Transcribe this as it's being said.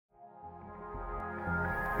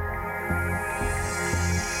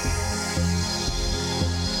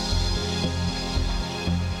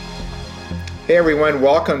Hey everyone,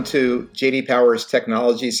 welcome to JD Power's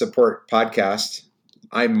Technology Support Podcast.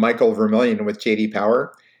 I'm Michael Vermillion with JD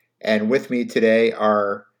Power, and with me today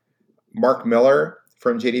are Mark Miller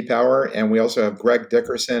from JD Power, and we also have Greg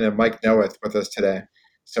Dickerson and Mike Noeth with us today.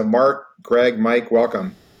 So Mark, Greg, Mike,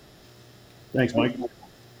 welcome. Thanks, Mike.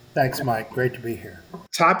 Thanks, Mike. Great to be here.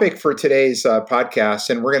 Topic for today's podcast,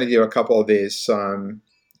 and we're going to do a couple of these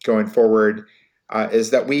going forward, is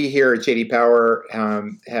that we here at JD Power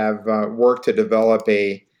have worked to develop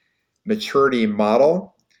a maturity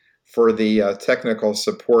model for the technical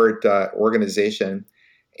support organization.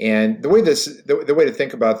 And the way to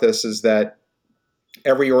think about this is that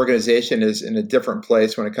every organization is in a different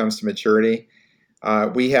place when it comes to maturity.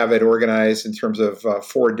 We have it organized in terms of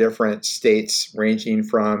 4 different states, ranging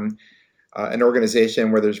from an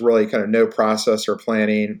organization where there's really kind of no process or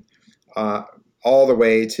planning, all the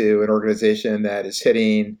way to an organization that is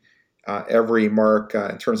hitting every mark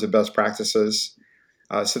in terms of best practices.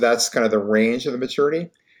 So that's kind of the range of the maturity.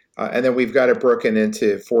 And then we've got it broken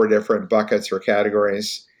into 4 different buckets or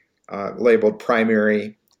categories labeled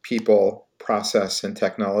primary, people, process, and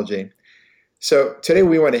technology. So today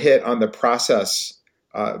we want to hit on the process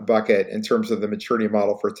bucket in terms of the maturity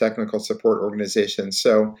model for technical support organizations.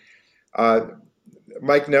 So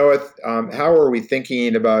Mike Noeth, how are we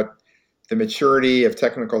thinking about the maturity of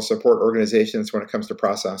technical support organizations when it comes to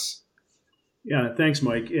process? Yeah, thanks,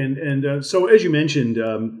 Mike. And so as you mentioned,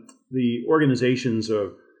 the organizations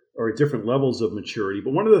are at different levels of maturity.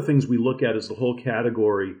 But one of the things we look at is the whole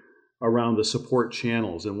category around the support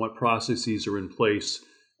channels and what processes are in place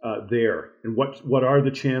there, and what are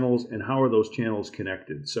the channels and how are those channels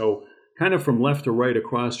connected. So kind of from left to right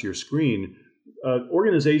across your screen,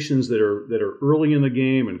 organizations that are early in the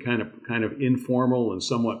game and kind of informal and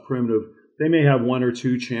somewhat primitive, they may have 1 or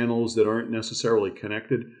 2 channels that aren't necessarily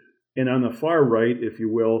connected. And on the far right, if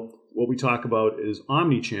you will, what we talk about is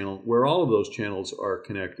omni-channel, where all of those channels are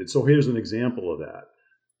connected. So here's an example of that.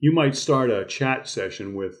 You might start a chat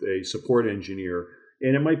session with a support engineer,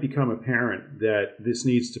 and it might become apparent that this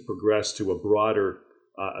needs to progress to a broader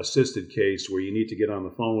assisted case where you need to get on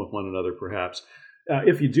the phone with one another, perhaps.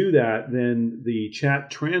 If you do that, then the chat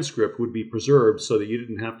transcript would be preserved so that you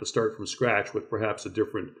didn't have to start from scratch with perhaps a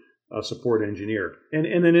different support engineer.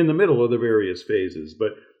 And then in the middle are the various phases.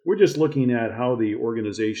 But we're just looking at how the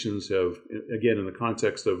organizations have, again, in the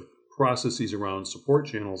context of processes around support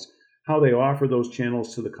channels, how they offer those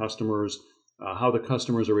channels to the customers, how the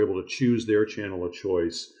customers are able to choose their channel of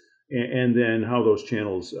choice, and then how those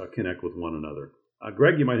channels connect with one another.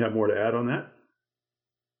 Greg, you might have more to add on that.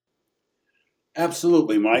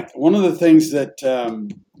 Absolutely, Mike. One of the things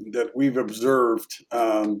that we've observed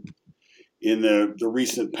in the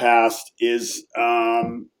recent past is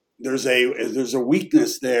there's a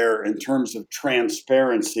weakness there in terms of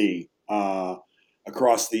transparency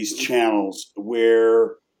across these channels,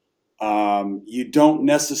 where you don't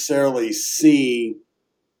necessarily see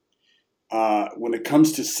when it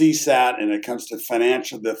comes to CSAT and it comes to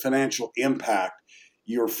the financial impact.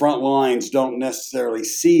 Your front lines don't necessarily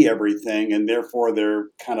see everything, and therefore they're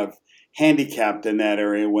kind of handicapped in that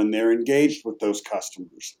area when they're engaged with those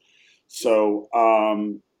customers. So,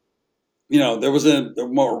 there was a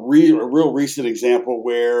real recent example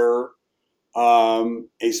where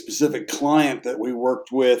a specific client that we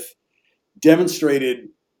worked with demonstrated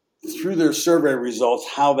through their survey results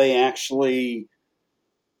how they actually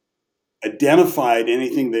identified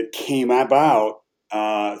anything that came about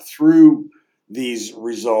through these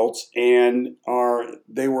results, and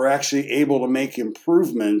they were actually able to make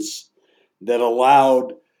improvements that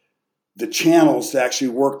allowed the channels to actually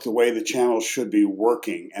work the way the channels should be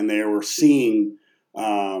working, and they were seeing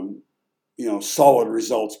solid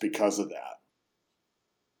results because of that.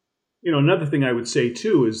 Another thing I would say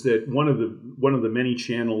too is that one of the many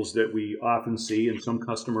channels that we often see, and some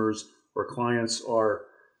customers or clients are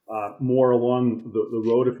more along the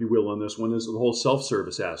road, if you will, on this one, is the whole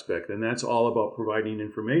self-service aspect. And that's all about providing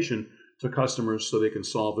information to customers so they can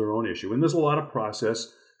solve their own issue. And there's a lot of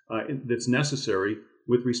process that's necessary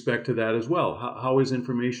with respect to that as well. How is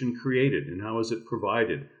information created, and how is it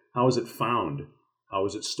provided? How is it found? How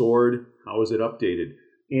is it stored? How is it updated?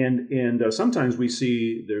 And sometimes we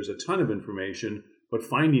see there's a ton of information, but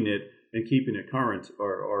finding it and keeping it current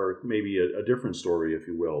are maybe a different story, if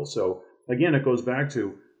you will. So again, it goes back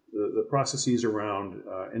to the processes around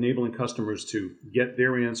enabling customers to get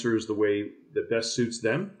their answers the way that best suits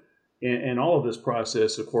them. And all of this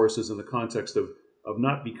process, of course, is in the context of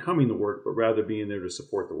not becoming the work, but rather being there to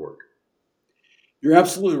support the work. You're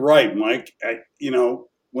absolutely right, Mike.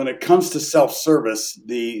 When it comes to self-service,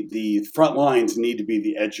 the front lines need to be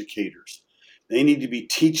the educators. They need to be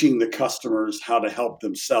teaching the customers how to help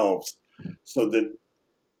themselves so that,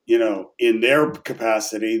 in their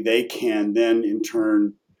capacity, they can then in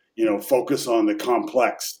turn, focus on the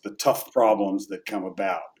complex, the tough problems that come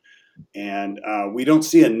about. And we don't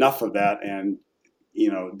see enough of that. And,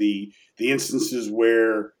 the instances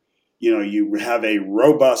where, you have a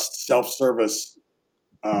robust self-service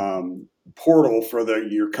portal for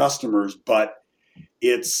your customers, but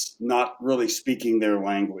it's not really speaking their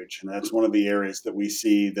language. And that's one of the areas that we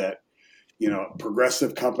see that,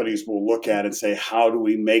 progressive companies will look at and say, how do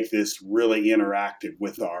we make this really interactive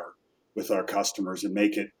with our customers and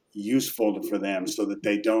make it useful for them so that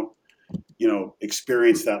they don't,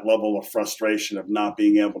 experience that level of frustration of not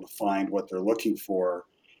being able to find what they're looking for,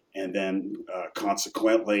 and then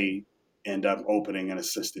consequently end up opening an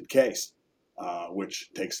assisted case, which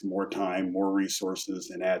takes more time, more resources,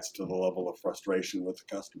 and adds to the level of frustration with the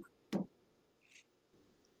customer.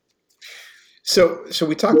 So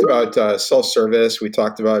we talked about self-service. We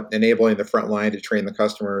talked about enabling the front line to train the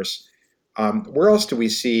customers. Where else do we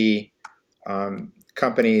see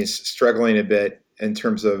companies struggling a bit in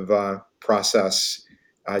terms of process,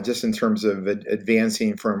 just in terms of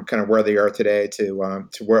advancing from kind of where they are today to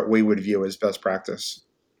what we would view as best practice?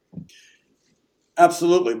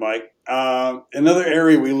 Absolutely, Mike. Another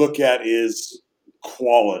area we look at is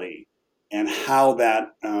quality and how that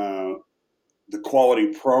the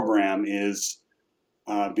quality program is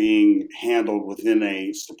being handled within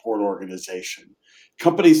a support organization.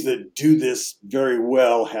 Companies that do this very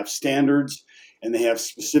well have standards and they have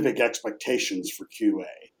specific expectations for QA.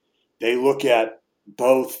 They look at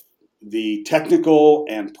both the technical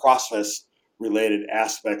and process related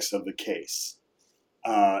aspects of the case.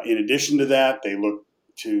 In addition to that, they look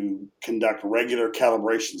to conduct regular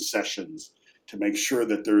calibration sessions to make sure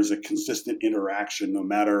that there is a consistent interaction, no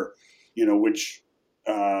matter which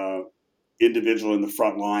individual in the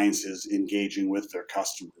front lines is engaging with their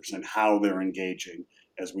customers and how they're engaging,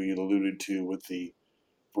 as we alluded to with the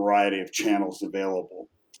variety of channels available.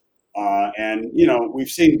 And we've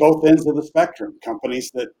seen both ends of the spectrum. Companies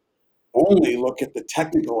that only look at the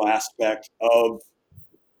technical aspect of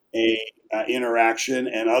a interaction,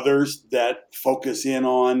 and others that focus in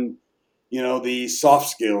on the soft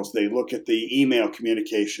skills. They look at the email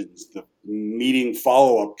communications, the meeting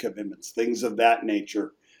follow-up commitments, things of that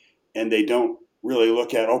nature, and they don't really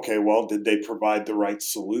look at, okay, well, did they provide the right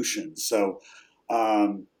solution? So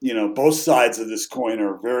both sides of this coin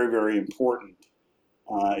are very, very important.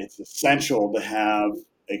 It's essential to have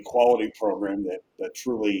a quality program that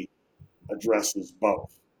truly addresses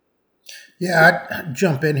both. Yeah, I'd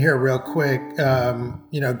jump in here real quick.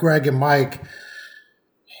 Greg and Mike,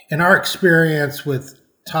 in our experience with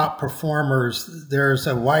top performers, there's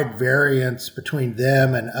a wide variance between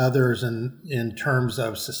them and others in terms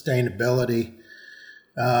of sustainability.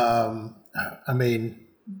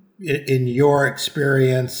 In your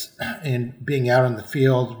experience in being out in the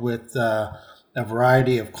field with a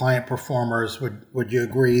variety of client performers, would you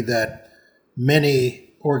agree that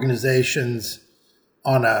many organizations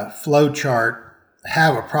on a flow chart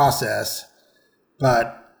have a process,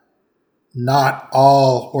 but not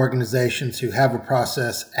all organizations who have a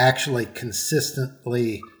process actually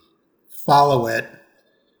consistently follow it?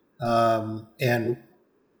 And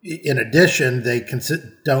in addition, they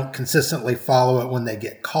don't consistently follow it when they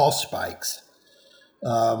get call spikes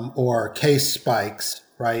or case spikes,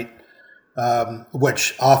 right?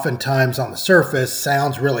 Which oftentimes on the surface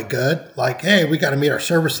sounds really good. Like, hey, we got to meet our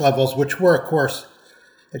service levels, which we're, of course,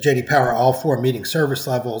 at JD Power, all for meeting service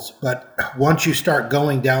levels. But once you start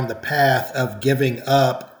going down the path of giving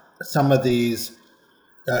up some of these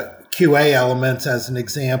QA elements, as an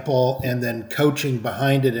example, and then coaching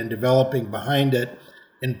behind it and developing behind it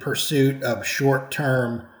in pursuit of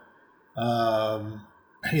short-term,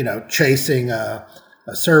 chasing a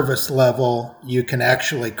service level, you can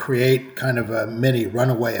actually create kind of a mini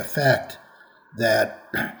runaway effect that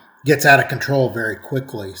gets out of control very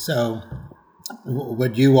quickly. So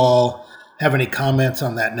would you all have any comments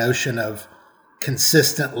on that notion of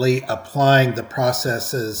consistently applying the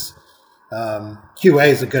processes? QA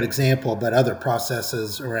is a good example, but other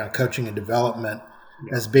processes around coaching and development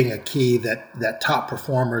as being a key that top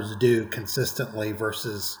performers do consistently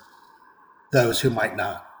versus those who might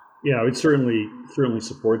not. Yeah, I would certainly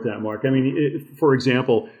support that, Mark. I mean, for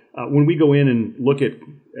example, when we go in and look at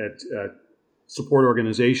support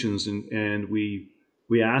organizations and we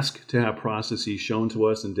ask to have processes shown to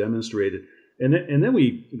us and demonstrated, and then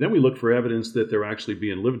we look for evidence that they're actually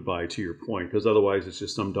being lived by, to your point, because otherwise it's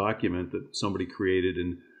just some document that somebody created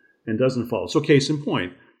and doesn't follow. So case in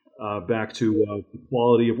point, back to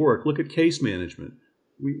quality of work. Look at case management.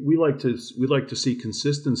 we like to see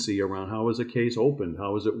consistency around how is a case opened,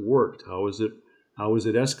 how is it worked, how is it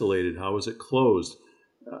escalated, how is it closed,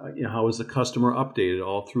 how is the customer updated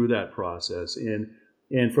all through that process.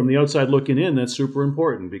 And from the outside looking in, that's super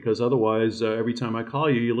important, because otherwise, every time I call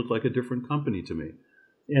you, you look like a different company to me.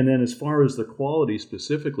 And then as far as the quality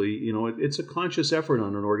specifically, it's a conscious effort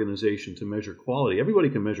on an organization to measure quality. Everybody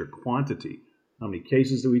can measure quantity. How many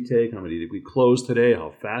cases do we take? How many did we close today?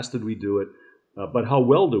 How fast did we do it? But how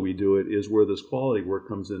well do we do it is where this quality work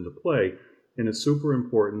comes into play. And it's super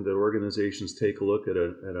important that organizations take a look at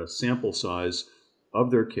a sample size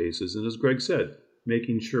of their cases. And as Greg said,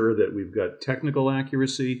 making sure that we've got technical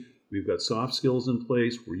accuracy, we've got soft skills in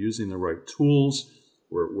place, we're using the right tools,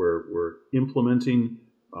 we're implementing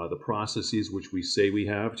the processes which we say we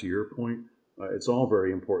have, to your point. It's all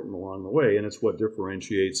very important along the way, and it's what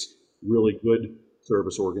differentiates really good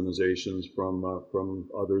service organizations from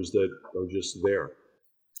others that are just there.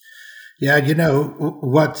 Yeah,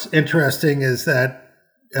 what's interesting is that,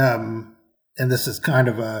 and this is kind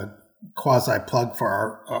of a quasi plug for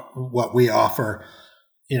our what we offer.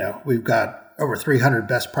 We've got over 300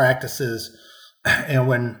 best practices, and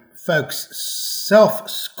when folks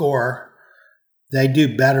self-score, they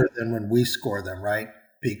do better than when we score them, right?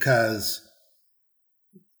 Because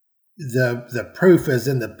the proof is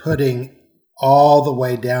in the pudding all the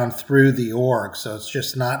way down through the org. So it's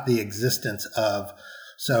just not the existence of,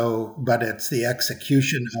 but it's the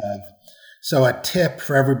execution of. So a tip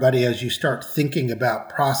for everybody as you start thinking about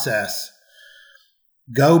process,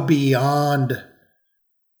 go beyond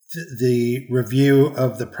the review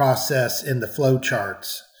of the process in the flow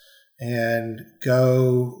charts and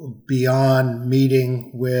go beyond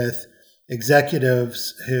meeting with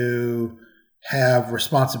executives who have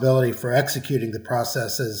responsibility for executing the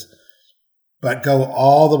processes, but go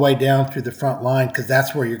all the way down through the front line, because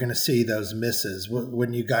that's where you're going to see those misses.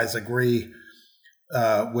 Wouldn't you guys agree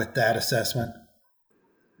with that assessment?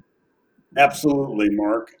 Absolutely,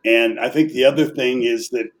 Mark. And I think the other thing is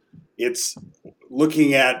that it's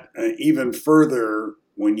looking at even further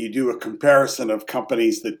when you do a comparison of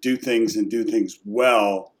companies that do things and do things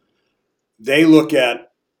well. They look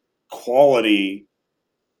at quality,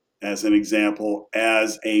 as an example,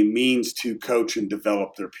 as a means to coach and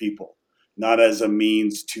develop their people, not as a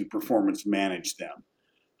means to performance manage them.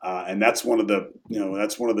 And that's one of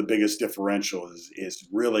the biggest differentials is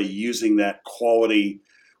really using that quality,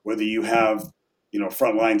 whether you have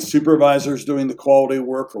frontline supervisors doing the quality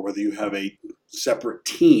work or whether you have a separate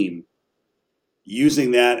team,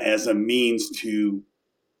 using that as a means to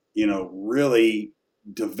really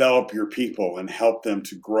develop your people and help them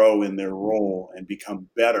to grow in their role and become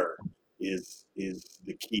better is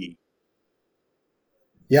the key.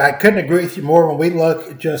 Yeah, I couldn't agree with you more. When we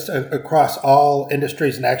look just across all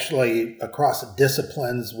industries and actually across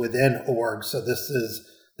disciplines within orgs, so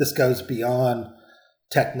this goes beyond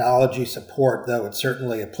technology support, though it's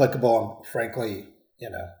certainly applicable, and frankly,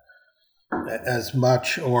 as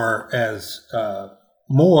much or as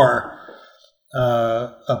more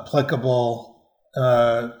applicable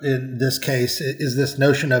in this case is this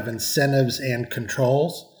notion of incentives and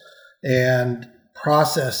controls. And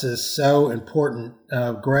process is so important.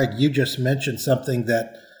 Greg, you just mentioned something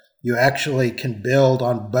that you actually can build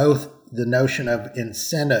on both the notion of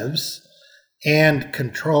incentives and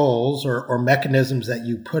controls or mechanisms that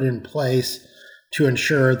you put in place to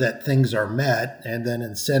ensure that things are met. And then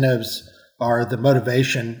incentives are the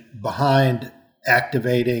motivation behind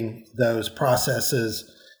activating those processes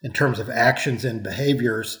in terms of actions and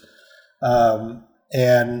behaviors.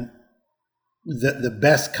 And the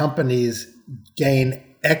best companies gain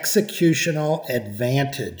executional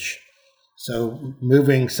advantage. So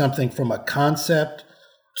moving something from a concept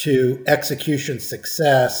to execution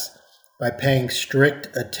success by paying strict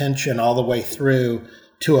attention all the way through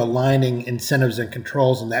to aligning incentives and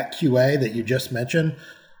controls. And that QA that you just mentioned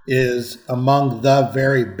is among the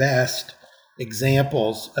very best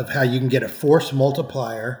examples of how you can get a force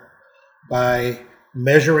multiplier by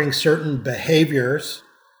measuring certain behaviors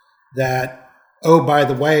that, oh, by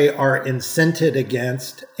the way, are incented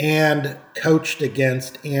against and coached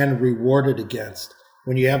against and rewarded against.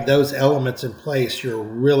 When you have those elements in place, you're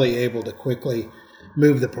really able to quickly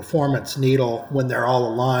move the performance needle when they're all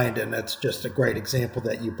aligned. And that's just a great example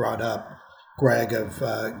that you brought up, Greg, of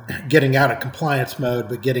getting out of compliance mode,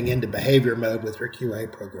 but getting into behavior mode with your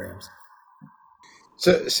QA programs.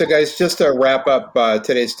 So guys, just to wrap up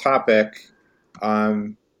today's topic,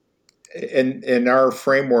 in our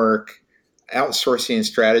framework, outsourcing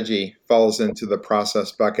strategy falls into the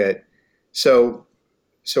process bucket. So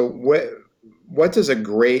what does a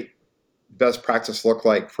great best practice look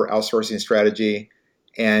like for outsourcing strategy?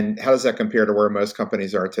 And how does that compare to where most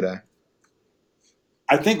companies are today?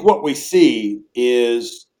 I think what we see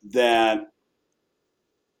is that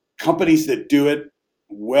companies that do it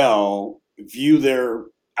well view their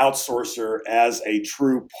outsourcer as a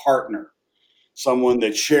true partner, someone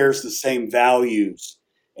that shares the same values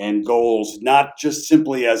and goals, not just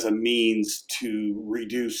simply as a means to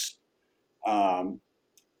reduce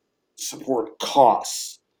support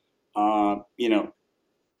costs.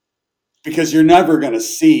 Because you're never going to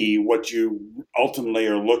see what you ultimately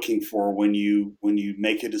are looking for when you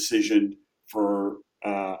make a decision for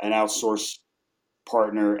an outsource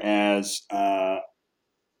partner as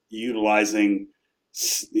utilizing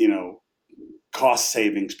cost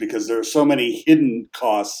savings, because there are so many hidden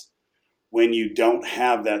costs when you don't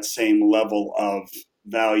have that same level of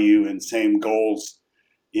value and same goals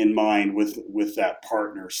in mind with that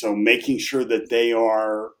partner. So making sure that they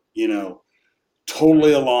are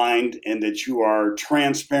totally aligned and that you are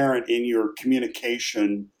transparent in your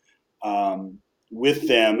communication with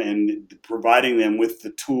them and providing them with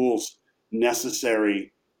the tools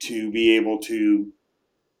necessary to be able to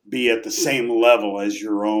be at the same level as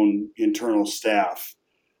your own internal staff.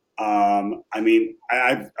 I've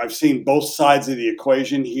seen both sides of the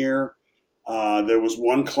equation here. There was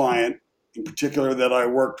one client in particular that I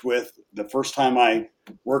worked with. The first time I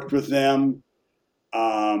worked with them,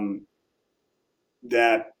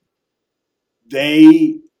 that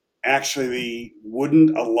they actually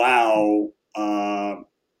wouldn't allow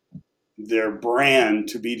their brand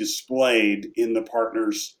to be displayed in the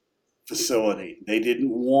partner's facility. They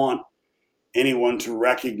didn't want anyone to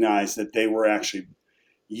recognize that they were actually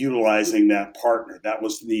utilizing that partner. That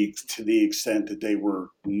was to the extent that they were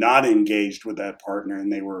not engaged with that partner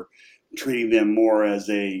and they were treating them more as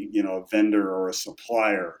a vendor or a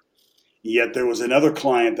supplier. Yet there was another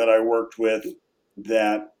client that I worked with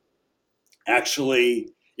that actually,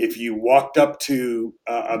 if you walked up to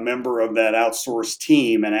a member of that outsourced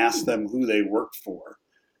team and asked them who they worked for,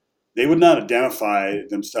 they would not identify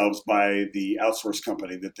themselves by the outsourced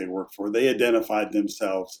company that they work for. They identified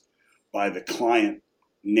themselves by the client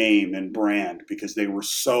name and brand because they were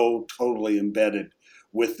so totally embedded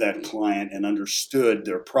with that client and understood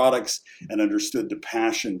their products and understood the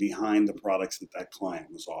passion behind the products that that client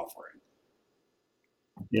was offering.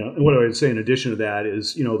 Yeah, and what I would say in addition to that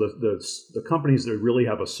is, the companies that really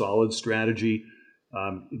have a solid strategy,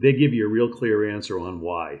 they give you a real clear answer on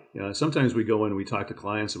why. Sometimes we go in and we talk to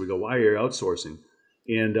clients and we go, "Why are you outsourcing?"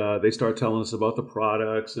 And they start telling us about the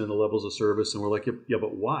products and the levels of service, and we're like, "Yeah,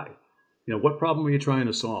 but why? What problem are you trying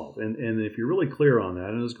to solve?" And if you're really clear on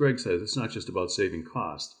that, and as Greg says, it's not just about saving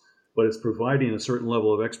cost, but it's providing a certain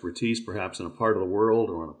level of expertise, perhaps in a part of the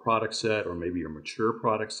world or on a product set, or maybe your mature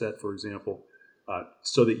product set, for example.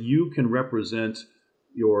 So that you can represent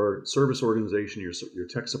your service organization, your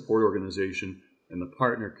tech support organization, and the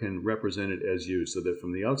partner can represent it as you, so that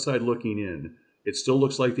from the outside looking in, it still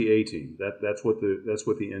looks like the A team. That's what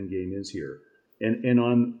the end game is here. And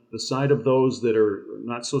on the side of those that are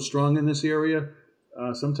not so strong in this area,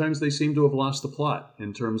 sometimes they seem to have lost the plot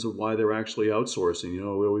in terms of why they're actually outsourcing.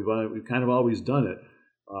 We've kind of always done it,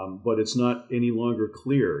 but it's not any longer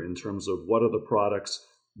clear in terms of what are the products.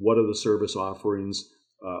 What are the service offerings?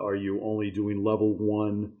 Are you only doing level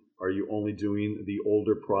one? Are you only doing the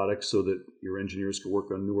older products so that your engineers can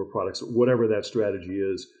work on newer products? Whatever that strategy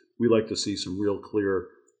is, we like to see some real clear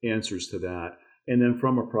answers to that. And then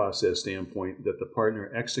from a process standpoint, that the partner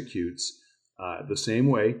executes the same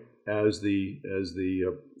way as the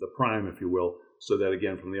prime, if you will, so that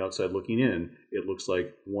again, from the outside looking in, it looks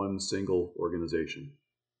like one single organization.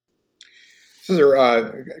 Those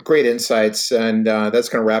are great insights, and that's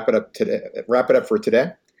going to wrap it up for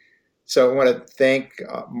today. So I want to thank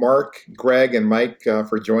Mark, Greg, and Mike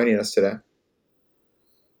for joining us today.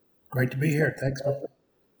 Great to be here. Thanks.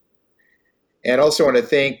 And also want to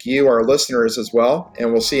thank you, our listeners, as well,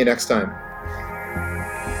 and we'll see you next time.